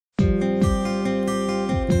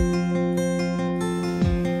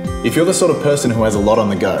If you're the sort of person who has a lot on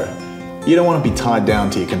the go, you don't want to be tied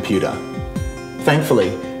down to your computer. Thankfully,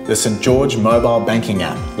 the St.George Mobile Banking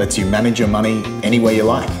App lets you manage your money anywhere you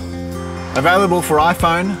like. Available for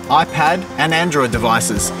iPhone, iPad and Android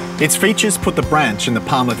devices, its features put the branch in the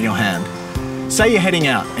palm of your hand. Say you're heading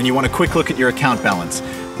out and you want a quick look at your account balance.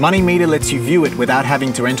 Money Meter lets you view it without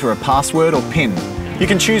having to enter a password or PIN. You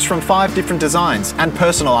can choose from 5 different designs and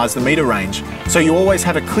personalise the meter range, so you always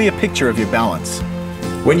have a clear picture of your balance.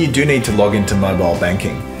 When you do need to log into mobile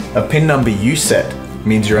banking, a PIN number you set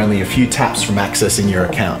means you're only a few taps from accessing your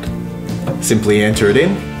account. Simply enter it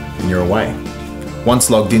in and you're away.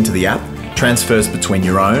 Once logged into the app, transfers between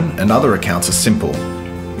your own and other accounts are simple.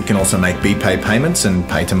 You can also make BPay payments and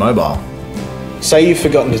pay to mobile. Say you've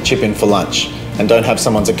forgotten to chip in for lunch and don't have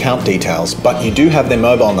someone's account details, but you do have their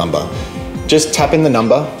mobile number. Just tap in the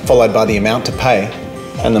number, followed by the amount to pay,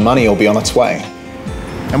 and the money will be on its way.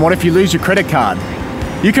 And what if you lose your credit card?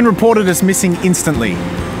 You can report it as missing instantly,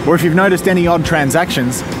 or if you've noticed any odd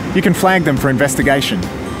transactions, you can flag them for investigation.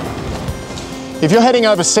 If you're heading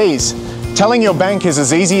overseas, telling your bank is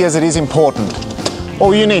as easy as it is important.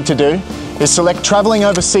 All you need to do is select Travelling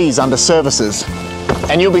Overseas under Services,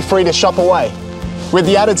 and you'll be free to shop away, with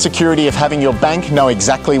the added security of having your bank know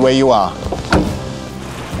exactly where you are.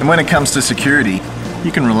 And when it comes to security,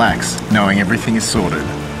 you can relax knowing everything is sorted.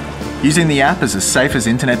 Using the app is as safe as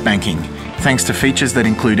internet banking, thanks to features that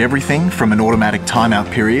include everything from an automatic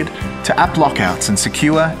timeout period to app lockouts and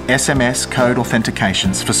secure SMS code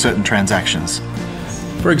authentications for certain transactions.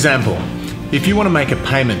 For example, if you want to make a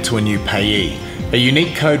payment to a new payee, a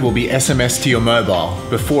unique code will be SMSed to your mobile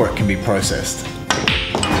before it can be processed.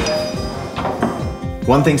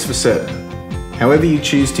 One thing's for certain, however you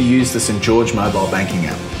choose to use the St.George Mobile Banking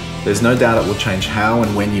App, there's no doubt it will change how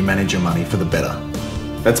and when you manage your money for the better.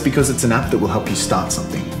 That's because it's an app that will help you start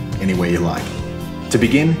something, anywhere you like. To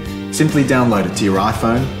begin, simply download it to your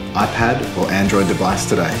iPhone, iPad or Android device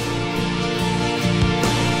today.